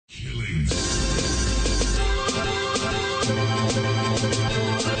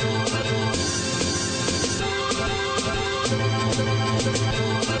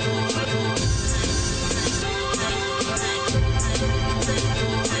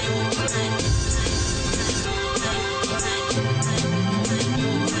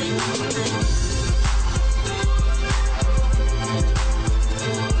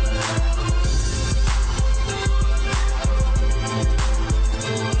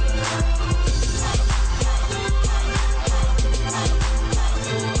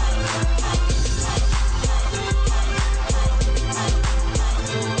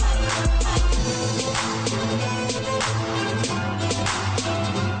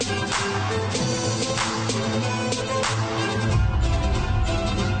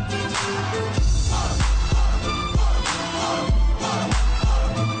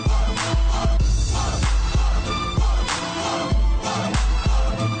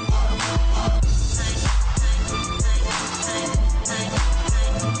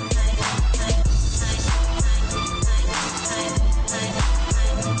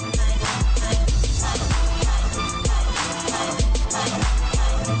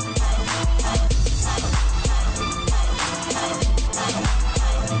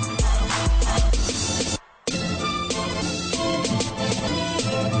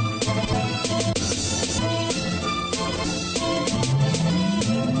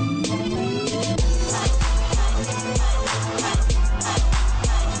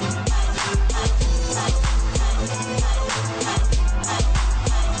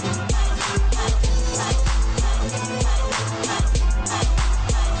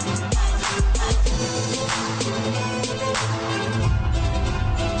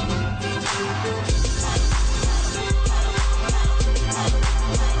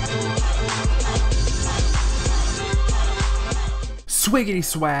Swiggity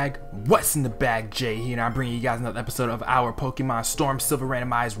swag, what's in the bag? Jay here, and I'm bringing you guys another episode of our Pokemon Storm Silver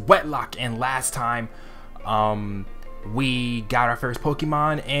Randomized Wedlocke. And last time, we got our first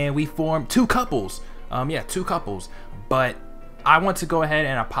Pokemon and we formed two couples. Two couples. But I want to go ahead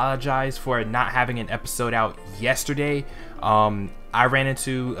and apologize for not having an episode out yesterday. I ran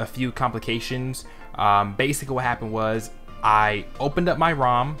into a few complications. Basically what happened was I opened up my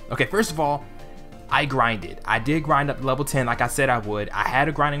ROM. Okay, first of all, I grinded. I did grind up to level 10 like I said I would. I had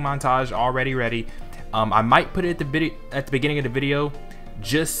a grinding montage already ready. I might put it at the beginning of the video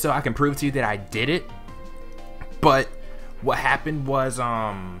just so I can prove to you that I did it. But what happened was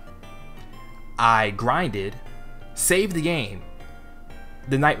I grinded, saved the game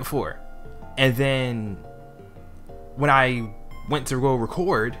the night before, and then when I went to go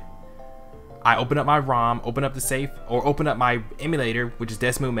record, I opened up my ROM, opened up the safe, or opened up my emulator, which is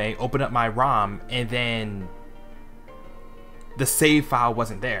Desmume, opened up my ROM, and then the save file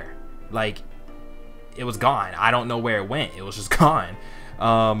wasn't there. Like, it was gone. I don't know where it went. It was just gone.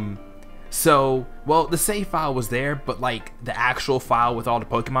 So, well, the save file was there, but like the actual file with all the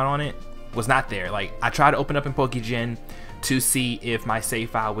Pokemon on it was not there. Like, I tried to open up in PokeGen to see if my save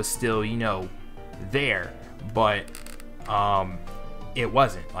file was still, you know, there, but it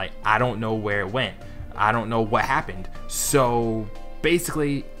wasn't. Like, I don't know where it went. I don't know what happened. So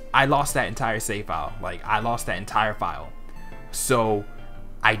basically I lost that entire save file. Like, I lost that entire file. So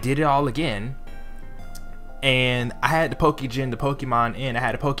I did it all again, and I had the PokeGen the Pokemon in. I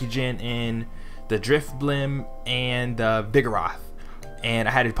had a PokeGen in the Drifblim and the Vigoroth, and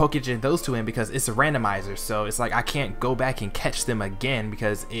I had to PokeGen those two in because it's a randomizer. So it's like I can't go back and catch them again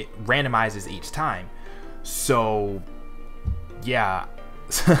because it randomizes each time. So yeah,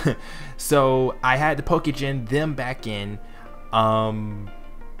 so I had to PokeGen them back in.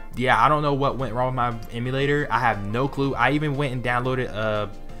 Yeah, I don't know what went wrong with my emulator. I have no clue. I even went and downloaded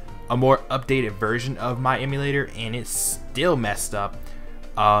a more updated version of my emulator, and it's still messed up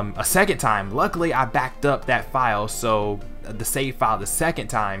a second time. Luckily, I backed up that file, so the save file the second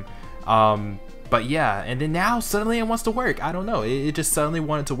time. But yeah, and then now suddenly it wants to work. I don't know. It just suddenly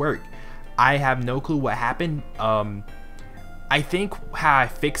wanted to work. I have no clue what happened. I think how I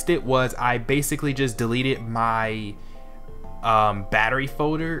fixed it was I basically just deleted my battery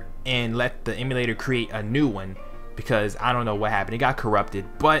folder and let the emulator create a new one, because I don't know what happened. It got corrupted.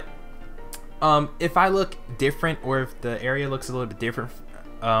 But if I look different, or if the area looks a little bit different,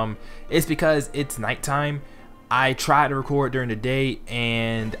 it's because it's nighttime. I tried to record during the day,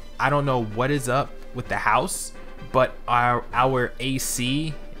 and I don't know what is up with the house, but our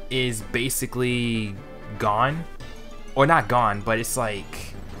AC is basically gone. Or not gone, but it's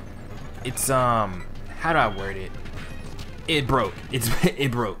like, it's how do I word it? It broke. It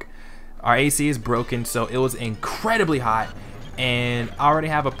broke. Our AC is broken, so it was incredibly hot, and I already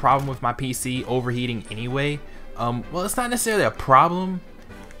have a problem with my PC overheating anyway. Well, it's not necessarily a problem,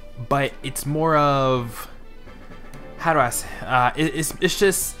 but it's more of, how do I say, it's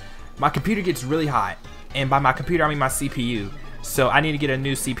just my computer gets really hot, and by my computer I mean my CPU. So I need to get a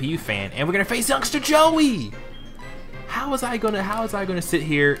new CPU fan, and we're gonna face youngster Joey. How is I gonna sit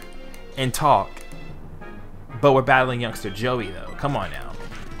here and talk, but we're battling youngster Joey though? Come on now.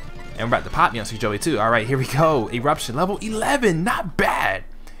 And we're about to pop youngster Joey too. All right, here we go. Eruption level 11, not bad.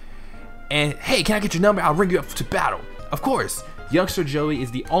 And hey, can I get your number? I'll ring you up to battle. Of course, youngster Joey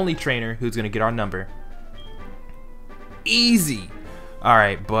is the only trainer who's gonna get our number. Easy. All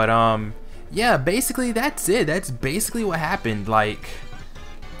right, but yeah, basically that's it. That's basically what happened. Like,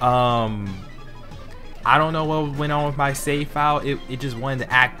 I don't know what went on with my save file. It just wanted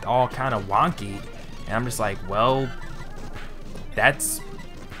to act all kind of wonky, and I'm just like, well, that's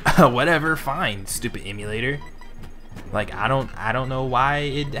whatever, fine, stupid emulator. Like, I don't know why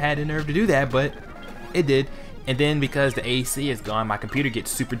it had the nerve to do that, but it did. And then because the AC is gone, my computer gets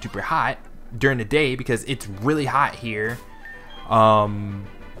super duper hot during the day because it's really hot here.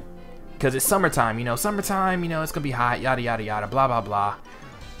 Because it's summertime, you know, it's gonna be hot, yada yada yada, blah blah blah,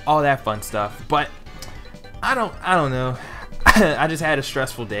 all that fun stuff. But I don't know. I just had a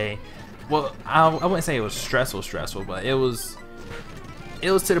stressful day. Well, I wouldn't say it was stressful, but it was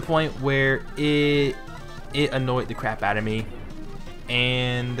to the point where it annoyed the crap out of me.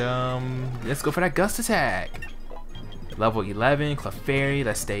 And let's go for that gust attack. Level 11, Clefairy,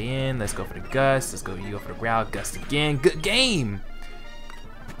 let's stay in. Let's go for the gust. Let's go, you go for the growl, gust again. Good game.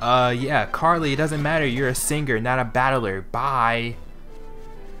 Yeah, Carly, it doesn't matter. You're a singer, not a battler. Bye.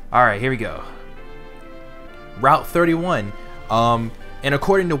 All right, here we go. Route 31. And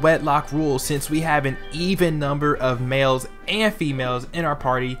according to Wedlocke Rules, since we have an even number of males and females in our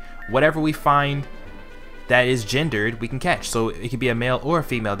party, whatever we find that is gendered, we can catch. So it could be a male or a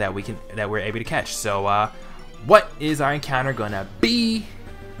female that we're able to catch. So what is our encounter gonna be?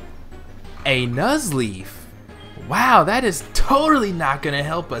 A Nuzleaf. Wow, that is totally not gonna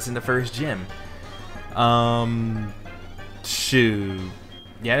help us in the first gym. Shoot.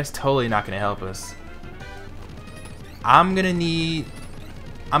 Yeah, that's totally not gonna help us. I'm gonna need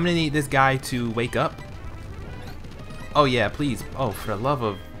this guy to wake up. Oh yeah, please. Oh, for the love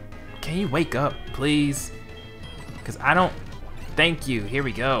of, can you wake up, please? Because I don't. Thank you. Here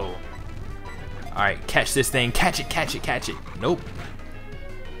we go. All right, catch this thing. Catch it, catch it, catch it. Nope.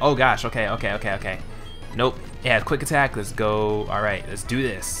 Oh gosh. Okay, okay, okay, okay. Nope. Yeah, quick attack. Let's go. All right, let's do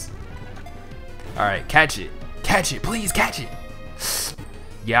this. All right, catch it. Catch it, please, catch it.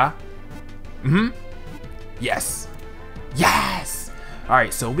 Yeah. Mm-hmm. Yes. Yes. All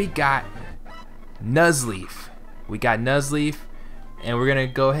right, so we got Nuzleaf. We got Nuzleaf, and we're gonna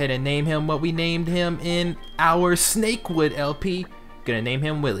go ahead and name him what we named him in our Snakewood LP. Gonna name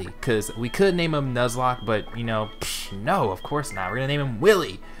him Willie, because we could name him Nuzlocke, but you know, no, of course not. We're gonna name him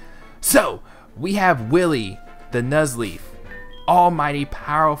Willie. So we have Willie, the Nuzleaf, almighty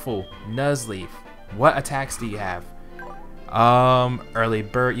powerful Nuzleaf. What attacks do you have? Early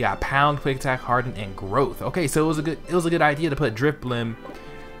bird, yeah, pound, quick attack, harden, and growth. Okay, so it was a good idea to put Drift Blim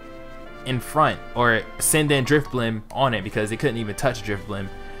in front, or send in Drift Blim on it, because it couldn't even touch Drift Blim.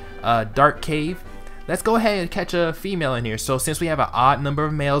 Dark Cave. Let's go ahead and catch a female in here. So since we have an odd number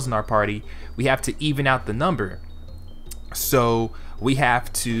of males in our party, we have to even out the number. So we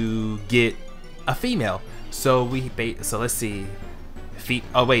have to get a female. So let's see.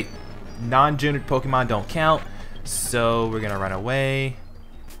 Oh wait, non-gendered Pokemon don't count. So we're gonna run away.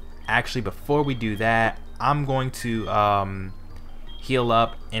 Actually, before we do that, I'm going to heal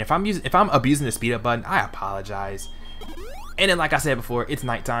up. And if I'm abusing the speed up button, I apologize. And then, like I said before, it's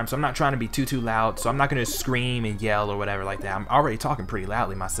nighttime, so I'm not trying to be too loud. So I'm not gonna scream and yell or whatever like that. I'm already talking pretty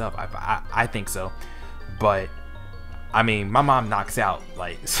loudly myself. I think so. But I mean, my mom knocks out,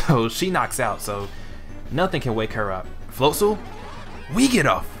 like, so she knocks out, so nothing can wake her up. Floatzel? We get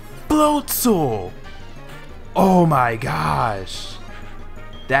a Floatzel! Oh my gosh.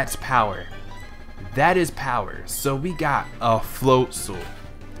 That's power. That is power. So we got a Floatzel.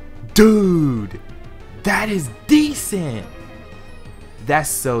 Dude, that is decent. That's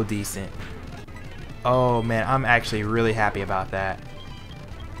so decent. Oh man, I'm actually really happy about that.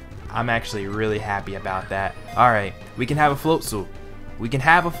 I'm actually really happy about that. Alright, we can have a Floatzel. We can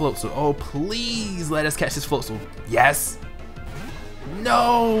have a Floatzel. Oh, please let us catch this Floatzel. Yes.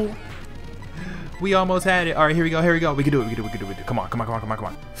 No. We almost had it. Alright, here we go, here we go. We can do it, we can do it, we can do it. Come on, come on, come on, come on, come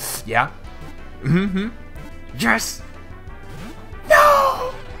on. Yeah. Mm-hmm. Yes.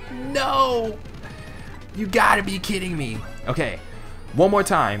 No. No. You gotta be kidding me. Okay. One more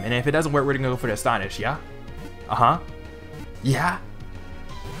time, and if it doesn't work, we're gonna go for the Astonish, yeah? Uh-huh. Yeah.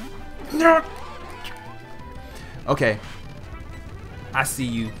 No. Okay. I see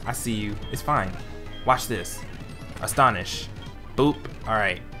you. I see you. It's fine. Watch this. Astonish. Boop.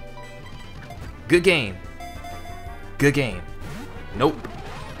 Alright. Good game. Good game. Nope.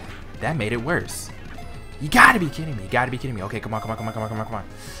 That made it worse. You gotta be kidding me. You gotta be kidding me. Okay, come on, come on, come on, come on, come on, come on.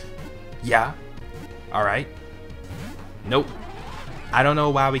 Yeah. Alright. Nope. I don't know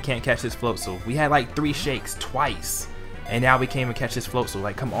why we can't catch this Floatzel. We had like 3 shakes twice. And now we can't even catch this Floatzel.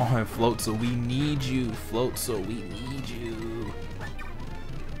 Like, come on, Floatzel. We need you. Floatzel, we need you.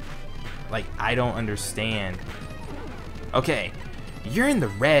 Like, I don't understand. Okay. You're in the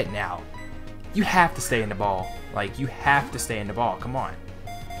red now. You have to stay in the ball. Like, you have to stay in the ball. Come on.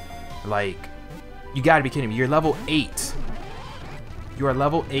 Like, you gotta be kidding me. You're level 8. You are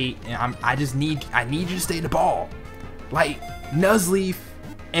level 8, and I need you to stay in the ball. Like, Nuzleaf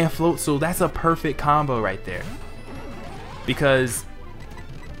and Floatzel, that's a perfect combo right there. Because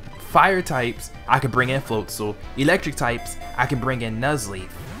fire types, I can bring in Floatzel. Electric types, I can bring in Nuzleaf.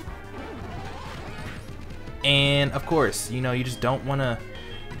 And of course, you know, you just don't wanna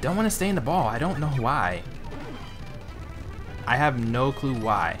stay in the ball. I don't know why. I have no clue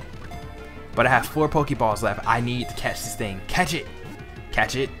why. But I have 4 Pokeballs left. I need to catch this thing. Catch it.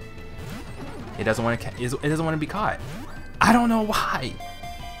 Catch it. It doesn't want to be caught. I don't know why.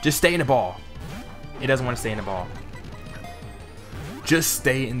 Just stay in the ball. It doesn't want to stay in the ball. Just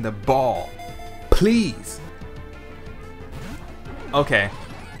stay in the ball. Please. Okay.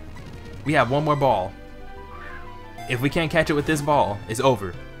 We have 1 more ball. If we can't catch it with this ball, it's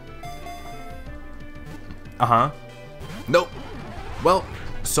over. Uh-huh. Nope. Well,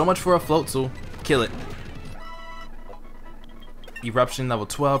 so much for a Floatzel. Kill it. Eruption level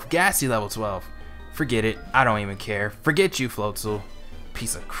 12. Gassy level 12. Forget it. I don't even care. Forget you, Floatzel.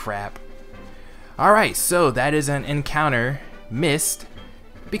 Piece of crap. Alright, so that is an encounter missed.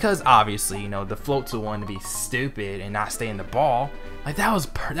 Because obviously, you know, the Floatzel wanted to be stupid and not stay in the ball. Like, that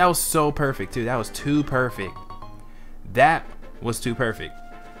was so perfect, too. That was too perfect. That was too perfect.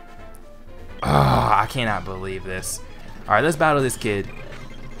 I cannot believe this. Alright, let's battle this kid.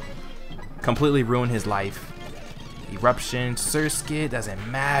 Completely ruin his life. Eruption, Surskit, doesn't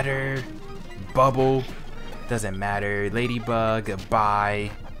matter. Bubble, doesn't matter. Ladybug,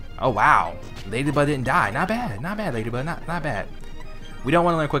 goodbye. Oh wow, Ladybug didn't die. Not bad, not bad, Ladybug, not bad. We don't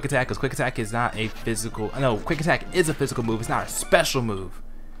want to learn Quick Attack because Quick Attack is not a physical. No, Quick Attack is a physical move. It's not a special move.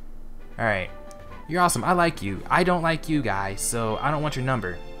 All right, you're awesome. I like you. I don't like you guys, so I don't want your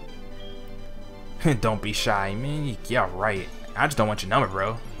number. Don't be shy, man. Yeah, right. I just don't want your number,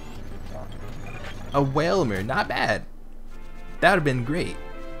 bro. A Whalmer, not bad. That would have been great.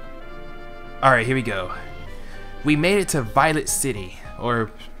 Alright, here we go. We made it to Violet City. Or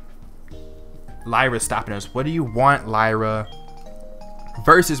Lyra's stopping us. What do you want, Lyra?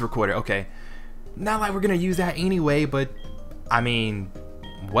 Versus Recorder. Okay. Not like we're gonna use that anyway, but I mean,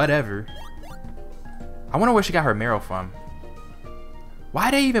 whatever. I wonder where she got her marrow from.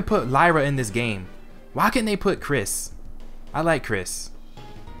 Why'd they even put Lyra in this game? Why couldn't they put Chris? I like Chris.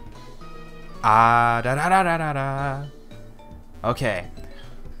 Ah, da da da da da da. Okay.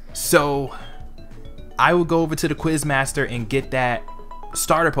 So, I will go over to the Quizmaster and get that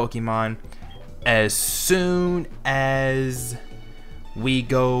starter Pokemon as soon as we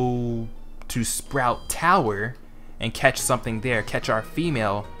go to Sprout Tower and catch something there. Catch our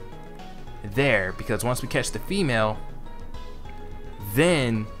female there. Because once we catch the female,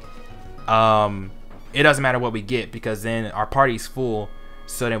 then it doesn't matter what we get, because then our party's full,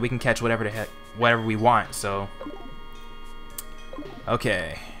 so that we can catch whatever we want. So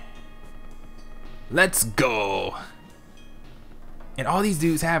okay, let's go. And all these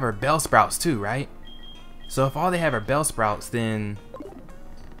dudes have are Bellsprouts too, right? So if all they have are Bellsprouts, then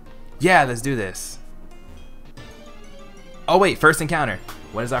yeah, let's do this. Oh wait, first encounter.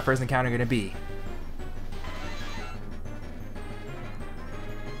 What is our first encounter gonna be?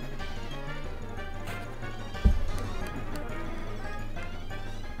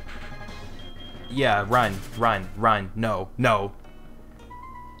 Yeah, run, run, run. No, no.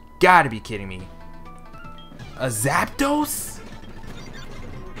 Gotta be kidding me. A Zapdos?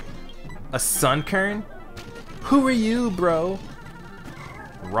 A Sunkern? Who are you, bro?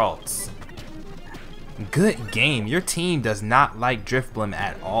 Ralts. Good game. Your team does not like Drifblim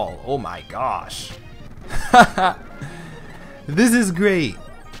at all. Oh my gosh. This is great.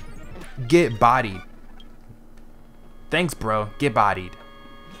 Get bodied. Thanks, bro. Get bodied.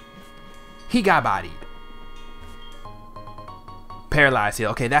 He got bodied. Paralyzed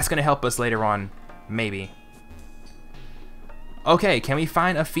heal. Okay, that's gonna help us later on, maybe. Okay, can we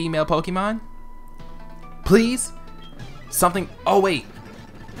find a female Pokemon? Please? Something. Oh, wait.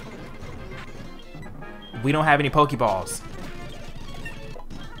 We don't have any Pokeballs.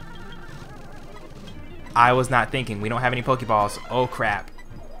 I was not thinking. We don't have any Pokeballs. Oh, crap.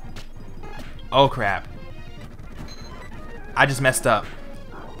 Oh, crap. I just messed up.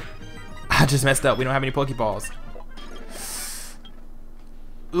 I just messed up. We don't have any Pokeballs.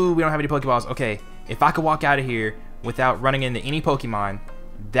 Ooh, we don't have any Pokeballs. Okay, if I could walk out of here without running into any Pokemon,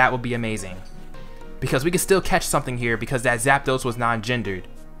 that would be amazing. Because we could still catch something here because that Zapdos was non-gendered.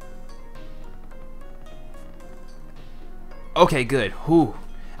 Okay, good. Whew.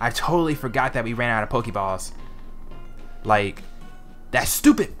 I totally forgot that we ran out of Pokeballs. Like, that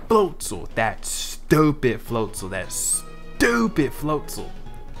stupid Floatzel. That stupid Floatzel. That stupid Floatzel.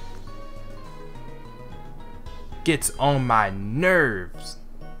 Gets on my nerves.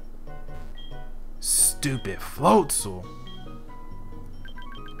 Stupid Floatzel.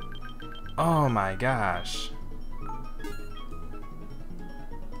 Oh my gosh.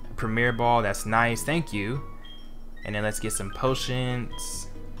 Premier Ball, that's nice. Thank you. And then let's get some potions.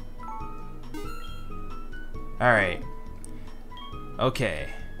 Alright. Okay.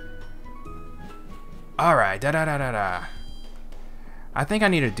 Alright. Da-da-da-da-da. I think I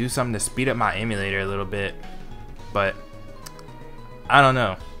need to do something to speed up my emulator a little bit. But I don't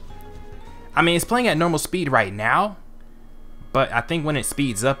know. I mean, it's playing at normal speed right now. But I think when it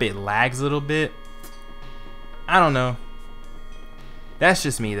speeds up, it lags a little bit. I don't know. That's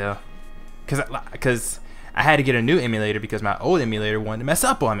just me, though. Because I had to get a new emulator because my old emulator wanted to mess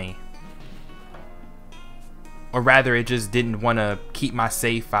up on me. Or rather, it just didn't want to keep my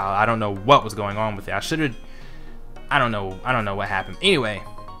save file. I don't know what was going on with it. I should have... I don't know what happened. Anyway.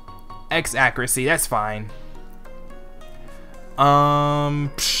 X accuracy, that's fine.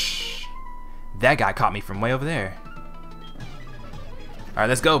 That guy caught me from way over there. Alright,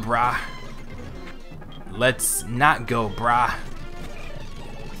 let's go, brah. Let's not go, brah.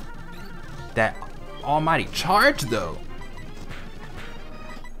 That almighty charge, though.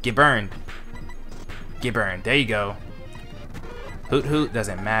 Get burned. Get burned. There you go. Hoot hoot,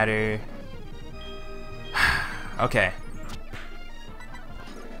 doesn't matter. Okay.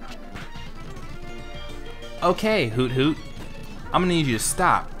 Okay, Hoot Hoot. I'm gonna need you to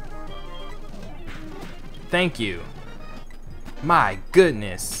stop. Thank you. My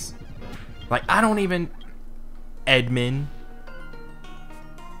goodness. Like, I don't even... Edmund.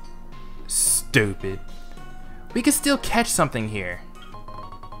 Stupid. We can still catch something here.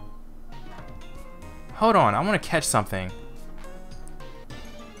 Hold on, I want to catch something.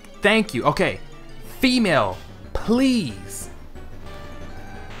 Thank you. Okay. Female, please.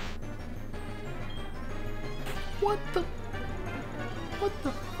 What the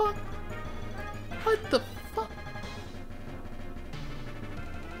fuck? What the fuck?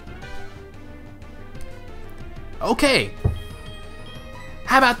 Okay.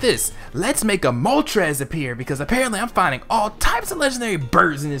 How about this? Let's make a Moltres appear because apparently I'm finding all types of legendary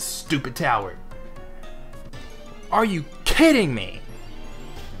birds in this stupid tower. Are you kidding me?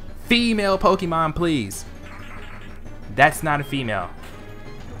 Female Pokemon, please. That's not a female.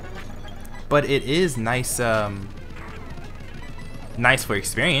 But it is nice, nice for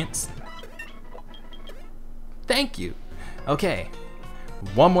experience. Thank you. Okay.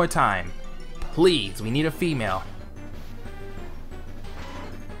 One more time. Please, we need a female.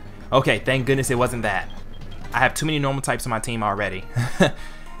 Okay, thank goodness it wasn't that. I have too many normal types on my team already.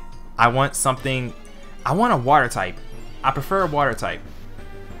 I want something... I want a water type. I prefer a water type.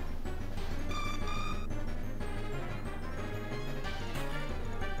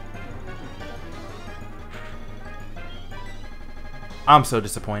 I'm so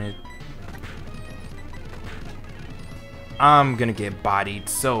disappointed. I'm gonna get bodied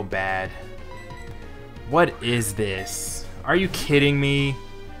so bad. What is this? Are you kidding me?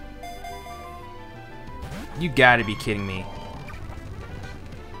 You gotta be kidding me.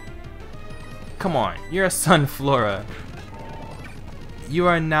 Come on, you're a Sunflora. You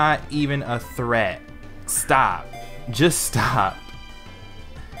are not even a threat. Stop. Just stop.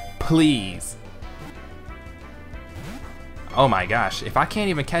 Please. Oh my gosh, if I can't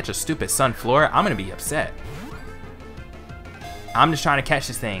even catch a stupid Sunflora, I'm gonna be upset. I'm just trying to catch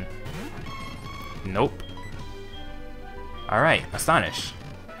this thing. Nope. Alright, Astonish.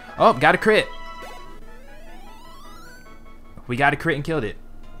 Oh, got a crit. We got a crit and killed it.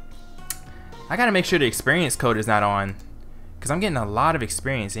 I gotta make sure the experience code is not on, because I'm getting a lot of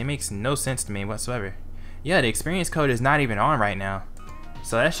experience. It makes no sense to me whatsoever. Yeah, the experience code is not even on right now.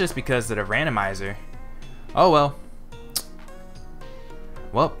 So that's just because of the randomizer. Oh well.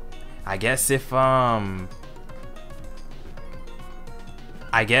 Well, I guess if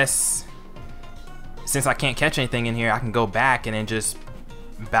since I can't catch anything in here, I can go back and then just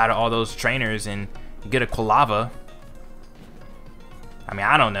battle all those trainers and get a Quilava. I mean,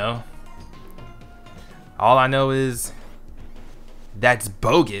 I don't know. All I know is that's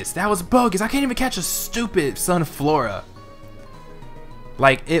bogus. That was bogus. I can't even catch a stupid Sunflora.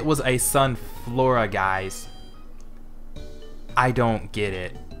 Like, it was a Sunflora, guys. I don't get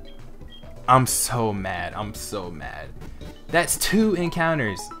it. I'm so mad. I'm so mad. That's 2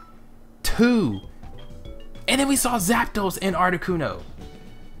 encounters. 2. And then we saw Zapdos and Articuno.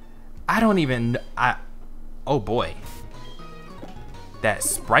 I don't even... oh boy. That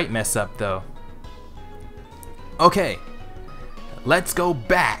sprite mess up though. Okay. Let's go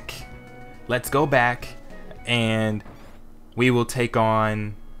back. Let's go back and we will take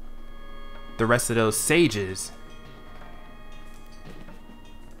on the rest of those sages.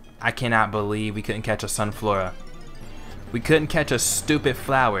 I cannot believe we couldn't catch a Sunflora. We couldn't catch a stupid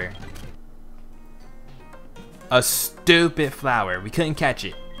flower. A stupid flower. We couldn't catch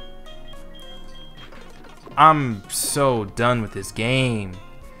it. I'm so done with this game.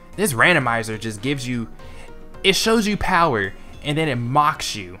 This randomizer just gives you... It shows you power, and then it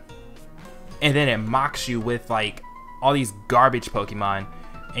mocks you. And then it mocks you with, like, all these garbage Pokemon.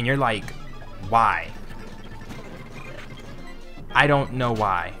 And you're like, why? I don't know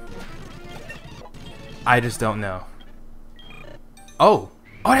why. I just don't know. Oh!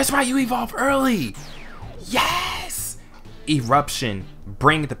 Oh, that's right, you evolve early! Yes! Eruption.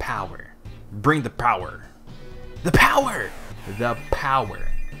 Bring the power. Bring the power. The power! The power.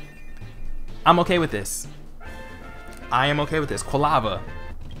 I'm okay with this. I am okay with this. Quilava.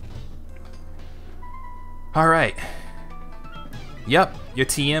 Alright. Yep, your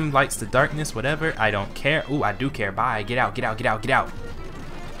TM lights the darkness, whatever. I don't care. Ooh, I do care. Bye. Get out, get out, get out, get out.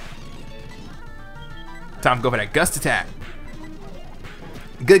 Time to go for that gust attack.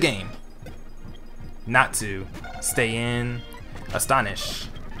 Good game. Not to. Stay in. Astonish.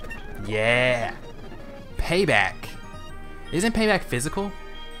 Yeah. Payback. Isn't payback physical?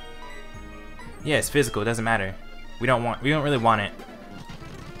 Yeah, it's physical. It doesn't matter. We don't really want it.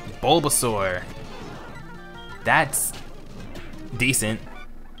 Bulbasaur. That's decent.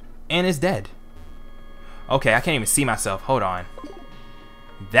 And it's dead. Okay, I can't even see myself. Hold on.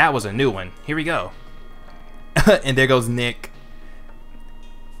 That was a new one. Here we go. And there goes Nick.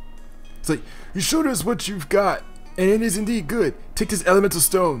 It's like, you showed us what you've got, and it is indeed good. Take this elemental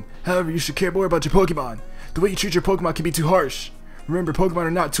stone. However, you should care more about your Pokemon. The way you treat your Pokemon can be too harsh. Remember, Pokemon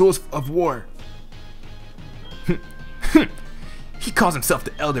are not tools of war. He calls himself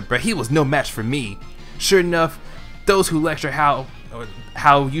the Elder, but he was no match for me. Sure enough, those who lecture how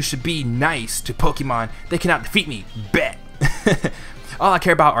you should be nice to Pokemon, they cannot defeat me. Bet. All I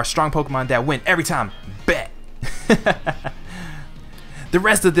care about are strong Pokemon that win every time. Bet. The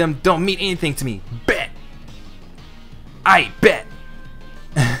rest of them don't mean anything to me. Bet. I bet.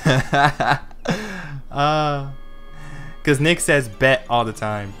 Cause Nick says bet all the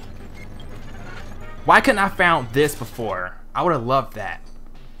time. Why couldn't I found this before? I would have loved that.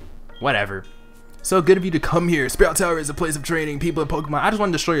 Whatever. So good of you to come here. Sprout Tower is a place of training people and Pokemon. I just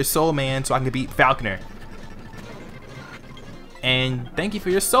want to destroy your soul, man, so I can beat Falconer. And thank you for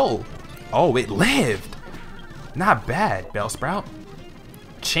your soul. Oh, it lived. Not bad, Bellsprout.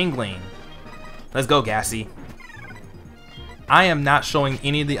 Chingling. Let's go, Gassy. I am not showing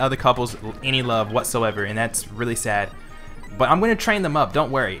any of the other couples any love whatsoever, and that's really sad. But I'm going to train them up,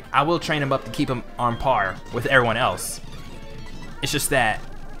 don't worry. I will train them up to keep them on par with everyone else. It's just that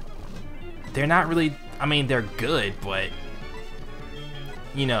they're not really, I mean, they're good, but,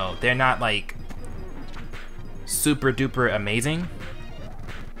 you know, they're not like super duper amazing.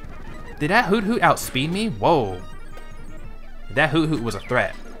 Did that Hoot Hoot outspeed me? Whoa. That Hoot Hoot was a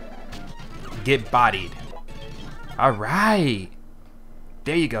threat. Get bodied. Alright.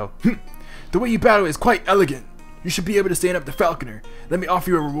 There you go. The way you battle is quite elegant. You should be able to stand up to Falconer. Let me offer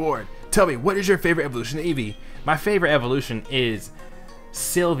you a reward. Tell me, what is your favorite evolution of Eevee? My favorite evolution is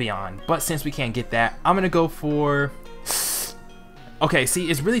Sylveon, but since we can't get that, I'm gonna go for... Okay, see,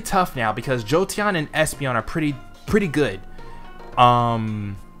 it's really tough now because Jolteon and Espeon are pretty good.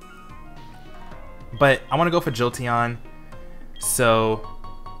 But I want to go for Jolteon. So,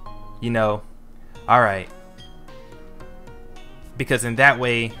 you know, alright. Because in that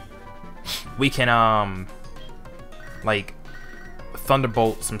way, we can, like,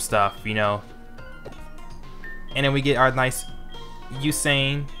 Thunderbolt some stuff, you know. And then we get our nice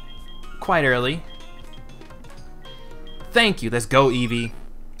Usain quite early. Thank you. Let's go, Eevee.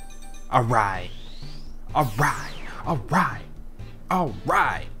 Alright. Alright. Alright.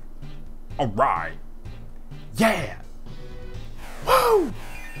 Alright. Alright. Yeah. Woo!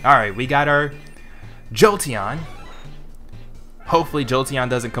 Alright, we got our Jolteon. Hopefully Jolteon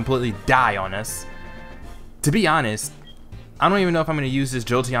doesn't completely die on us. To be honest, I don't even know if I'm going to use this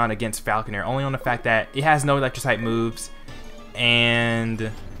Jolteon against Falconer, only on the fact that it has no electric type moves,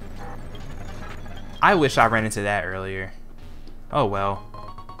 and I wish I ran into that earlier. Oh well.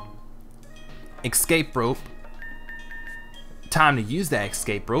 Escape rope. Time to use that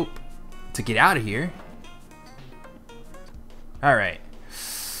escape rope to get out of here. Alright.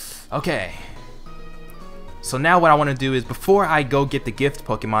 Okay. So now what I want to do is, before I go get the gift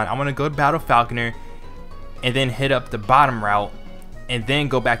Pokemon, I want to go to Battle Falconer and then hit up the bottom route and then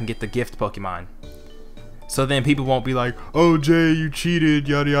go back and get the gift Pokemon. So then people won't be like, oh Jay, you cheated,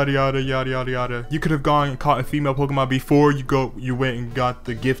 yada yada yada yada yada yada. You could have gone and caught a female Pokemon before you went and got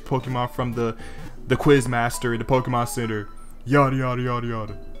the gift Pokemon from the quiz master in the Pokemon Center. Yada yada yada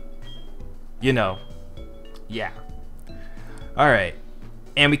yada. You know. Yeah. Alright.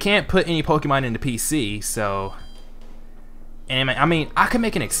 And we can't put any Pokemon into PC, so, and I mean, I could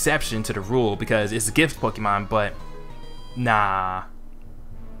make an exception to the rule because it's a gift Pokemon, but nah.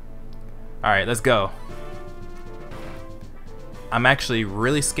 Alright, let's go. I'm actually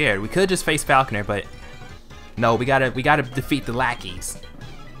really scared. We could just face Falconer, but no, we gotta defeat the lackeys.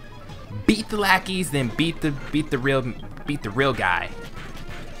 Beat the lackeys, then beat the real guy.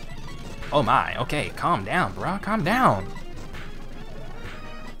 Oh my, okay, calm down, bro, calm down.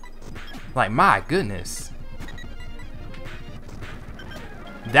 Like, my goodness.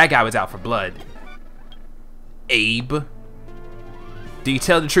 That guy was out for blood. Abe. Do you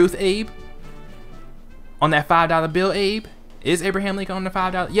tell the truth, Abe? On that $5 bill, Abe? Is Abraham Lincoln on the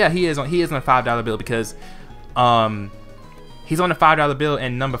 $5? Yeah, he is on the $5 bill because he's on the $5 bill,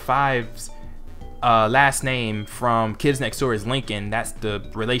 and number 5's last name from Kids Next Door is Lincoln. That's the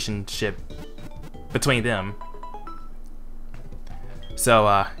relationship between them.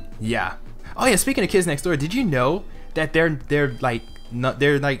 So yeah. Oh yeah, speaking of Kids Next Door, did you know that they're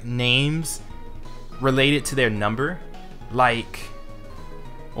like names related to their number? Like,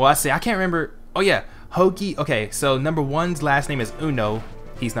 well, I can't remember. Oh yeah, Hoagie. Okay, so number 1's last name is Uno.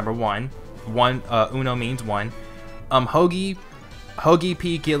 He's number 1. Uno means 1. Hoagie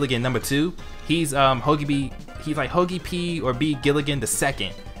P Gilligan, number 2. He's Hoagie B. He's like Hoagie P or B Gilligan the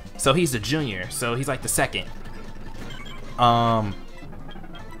second. So he's the junior. So he's like the second.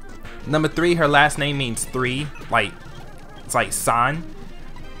 Number 3, her last name means 3, like it's like San.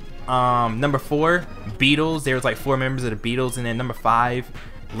 Number 4, Beatles. There was like 4 members of the Beatles, and then number 5,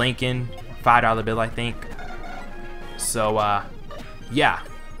 Lincoln, $5 bill, I think. So yeah.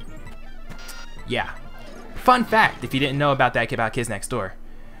 Fun fact, if you didn't know about that about Kids Next Door.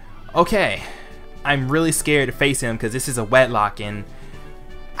 Okay, I'm really scared to face him because this is a Wedlocke, and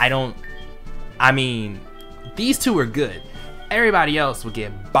I mean, these two are good. Everybody else will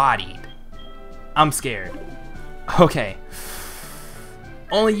get bodied. I'm scared. Okay.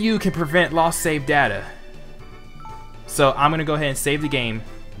 Only you can prevent lost save data. So I'm gonna go ahead and save the game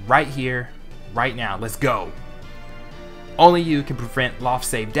right here, right now. Let's go. Only you can prevent lost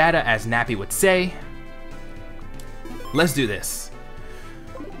save data, as Nappy would say. Let's do this.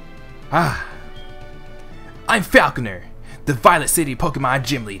 I'm Falconer, the Violet City Pokemon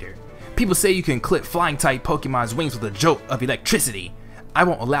Gym Leader. People say you can clip flying type Pokemon's wings with a jolt of electricity. I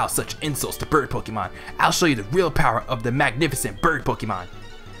won't allow such insults to bird Pokemon. I'll show you the real power of the magnificent bird Pokemon.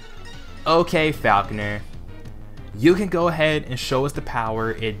 Okay, Falconer. You can go ahead and show us the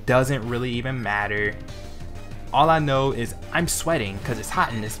power. It doesn't really even matter. All I know is I'm sweating because it's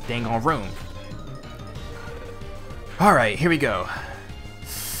hot in this dang on room. Alright, here we go.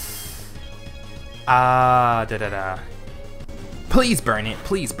 Please burn it,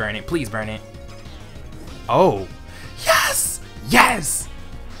 please burn it, please burn it. Oh, yes, yes.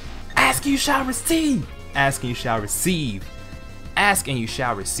 Ask and you shall receive. Ask and you shall receive. Ask and you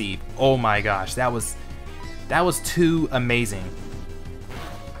shall receive. Oh my gosh, that was too amazing.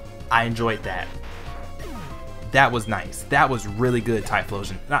 I enjoyed that. That was nice. That was really good.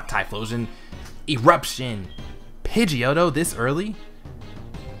 Typhlosion, not Typhlosion, Eruption. Pidgeotto this early?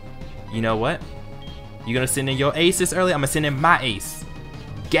 You know what? You gonna send in your ace this early? I'm gonna send in my ace.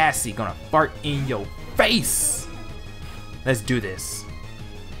 Gassy gonna fart in your face. Let's do this.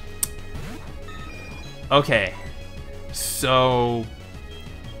 Okay. So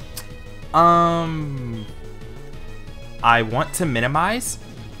I want to minimize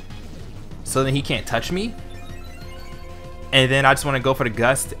so that he can't touch me. And then I just want to go for the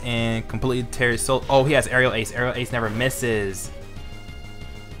gust and completely tear his soul. Oh, he has aerial ace. Aerial ace never misses.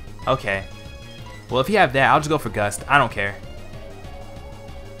 Okay. Well, if you have that, I'll just go for gust. I don't care.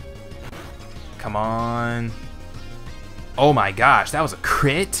 Come on. Oh my gosh, that was a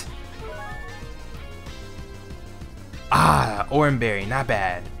crit. Oranberry, not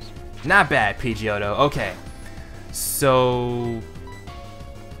bad. Not bad, Pidgeotto. Okay. So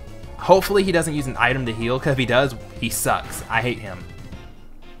hopefully he doesn't use an item to heal, because if he does, he sucks. I hate him.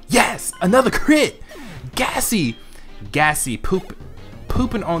 Yes! Another crit! Gassy! Gassy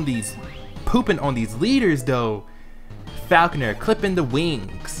pooping on these leaders though. Falconer clipping the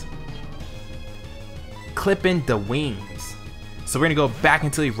wings. Clipping the wings. So we're gonna go back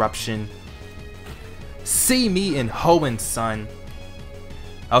into Eruption. See me in Hoenn, son.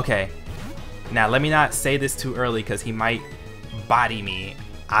 Okay. Now let me not say this too early because he might body me.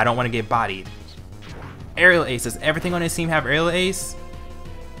 I don't want to get bodied. Aerial Ace. Does everything on this team have Aerial Ace?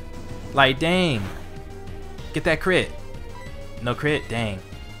 Like, dang. Get that crit. No crit? Dang.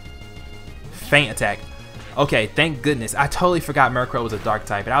 Feint Attack. Okay, thank goodness. I totally forgot Murkrow was a dark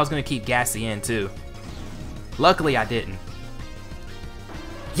type, and I was going to keep Gassy in too. Luckily, I didn't.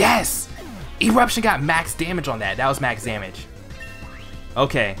 Yes! Eruption got max damage on that. That was max damage.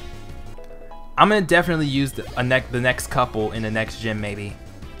 Okay. I'm going to definitely use the next couple in the next gym, maybe.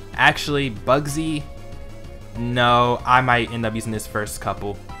 Actually, Bugsy. No, I might end up using this first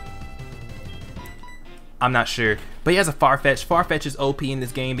couple. I'm not sure. But he has a Farfetch. Farfetch is OP in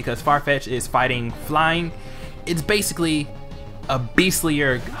this game because Farfetch is fighting flying. It's basically a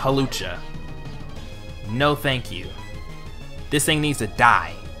beastlier Halucha. No thank you. This thing needs to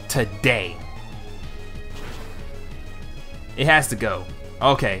die. Today. It has to go.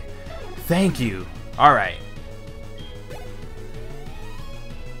 Okay. Thank you. Alright.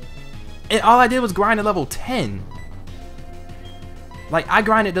 And all I did was grind to level 10. Like, I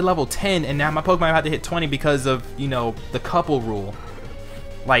grinded to level 10 and now my Pokemon have to hit 20 because of, you know, the couple rule.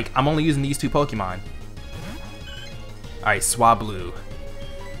 Like, I'm only using these two Pokemon. Alright, Swablu.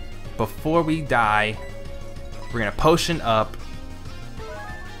 Before we die, we're gonna potion up.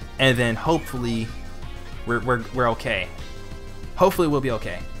 And then hopefully we're okay. Hopefully we'll be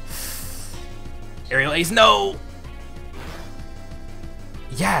okay. Aerial Ace, no!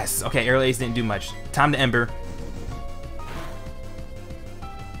 Yes! Okay, Aerial Ace didn't do much. Time to Ember.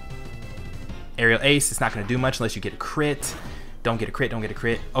 Aerial Ace, it's not going to do much unless you get a crit. Don't get a crit, don't get a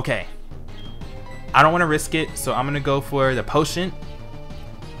crit. Okay. I don't want to risk it, so I'm going to go for the potion.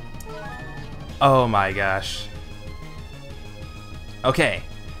 Oh my gosh. Okay.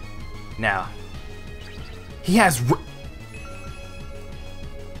 Now. He has...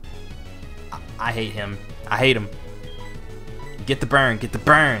 I hate him. I hate him. Get the burn, get the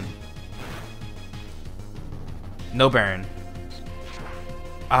burn. No burn.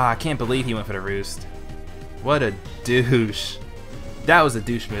 Ah, I can't believe he went for the Roost. What a douche. That was a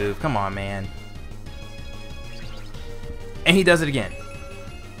douche move. Come on, man. And he does it again.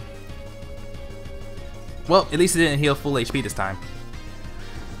 Well, at least it didn't heal full HP this time.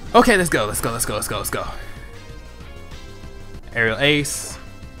 Okay, let's go, let's go, let's go, let's go, let's go. Aerial Ace.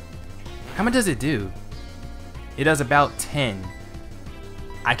 How much does it do? It does about 10.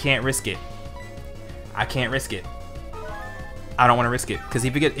 I can't risk it. I can't risk it. I don't want to risk it because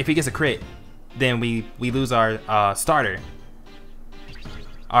if he gets a crit, then we lose our starter.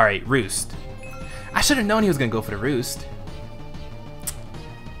 All right, Roost. I should have known he was gonna go for the Roost.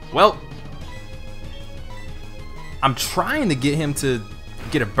 Well, I'm trying to get him to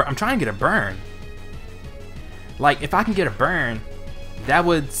get a. I'm trying to get a burn. Like if I can get a burn, that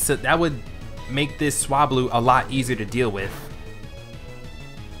would make this Swablu a lot easier to deal with.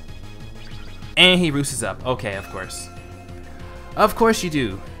 And he roosts up. Okay, of course. Of course you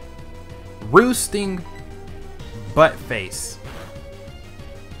do. Roosting butt face.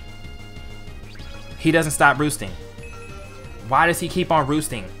 He doesn't stop roosting. Why does he keep on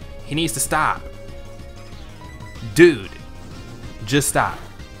roosting? He needs to stop. Dude, just stop.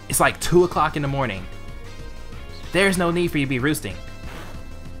 It's like 2 o'clock in the morning. There's no need for you to be roosting.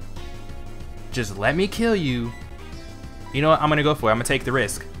 Just let me kill you. You know what? I'm gonna go for it. I'm gonna take the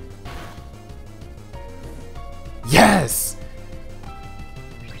risk. Yes!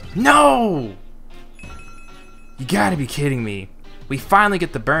 No! You gotta be kidding me. We finally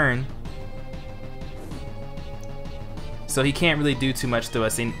get the burn. So he can't really do too much to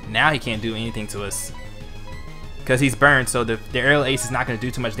us. And now he can't do anything to us. Because he's burned, so the Aerial Ace is not going to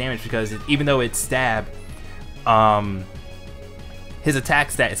do too much damage because even though it's stab, his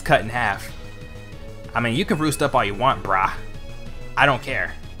attack stat is cut in half. I mean, you can roost up all you want, brah. I don't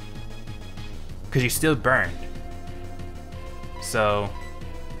care. Because you're still burned. So,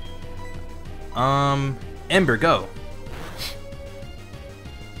 Ember, go.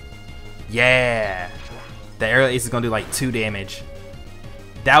 Yeah. The Aerial Ace is going to do like 2 damage.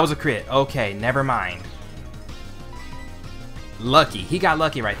 That was a crit. Okay, never mind. Lucky. He got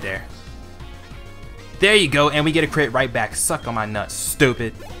lucky right there. There you go, and we get a crit right back. Suck on my nuts,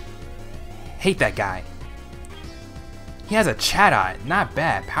 stupid. Hate that guy. He has a Chatot, not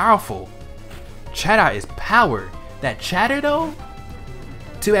bad, powerful. Chatot is power. That Chatter though?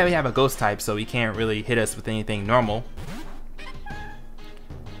 Too bad we have a ghost type, so he can't really hit us with anything normal.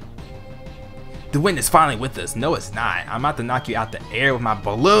 The wind is finally with us. No, it's not. I'm about to knock you out the air with my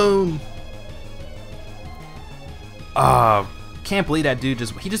balloon. Can't believe that dude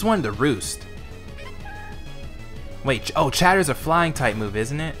he just wanted to roost. Wait, oh, Chatter's a flying type move,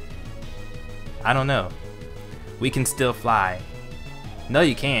 isn't it? I don't know. We can still fly. No,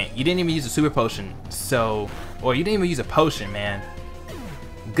 you can't. You didn't even use a super potion. So, or you didn't even use a potion, man.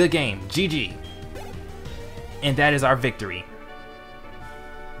 Good game. GG. And that is our victory.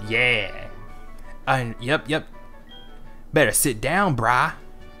 Yeah. Yep. Better sit down, brah.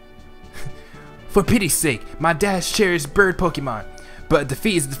 For pity's sake, my dad's cherished bird Pokemon. But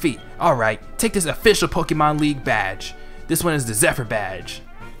defeat is defeat. Alright, take this official Pokemon League badge. This one is the Zephyr badge.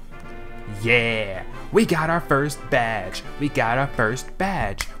 Yeah, we got our first badge. We got our first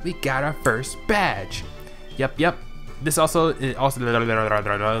badge. We got our first badge. Yep. This also Lee.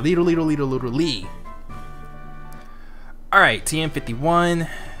 Alright, TM51.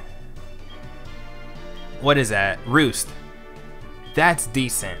 What is that? Roost. That's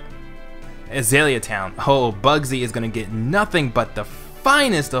decent. Azalea Town. Oh, Bugsy is gonna get nothing but the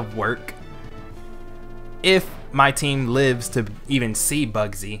finest of work. If my team lives to even see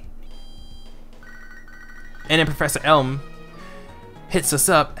Bugsy. And then Professor Elm hits us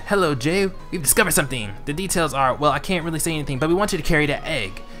up. Hello, Jay. We've discovered something. The details are, well, I can't really say anything, but we want you to carry that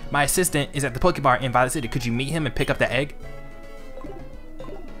egg. My assistant is at the Pokebar in Violet City. Could you meet him and pick up the egg?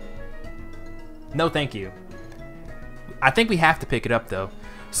 No, thank you. I think we have to pick it up, though.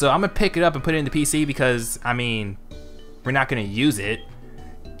 So I'm going to pick it up and put it in the PC because, I mean, we're not going to use it.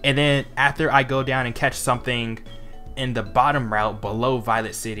 And then after I go down and catch something in the bottom route below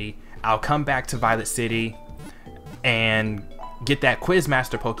Violet City, I'll come back to Violet City and get that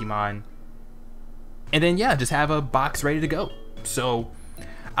Quizmaster Pokemon. And then, yeah, just have a box ready to go. So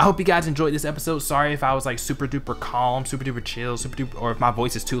I hope you guys enjoyed this episode. Sorry if I was like super duper calm, super duper chill, or if my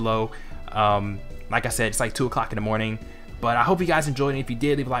voice is too low. Like I said, it's like 2 o'clock in the morning. But I hope you guys enjoyed it. If you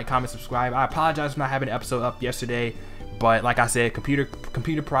did, leave a like, comment, subscribe. I apologize for not having an episode up yesterday. But like I said, computer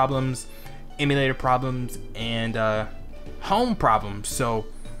problems, emulator problems, and home problems. So,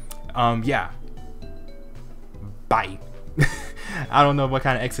 yeah. Bye. I don't know what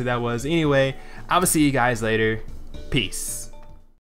kind of exit that was. Anyway, I will see you guys later. Peace.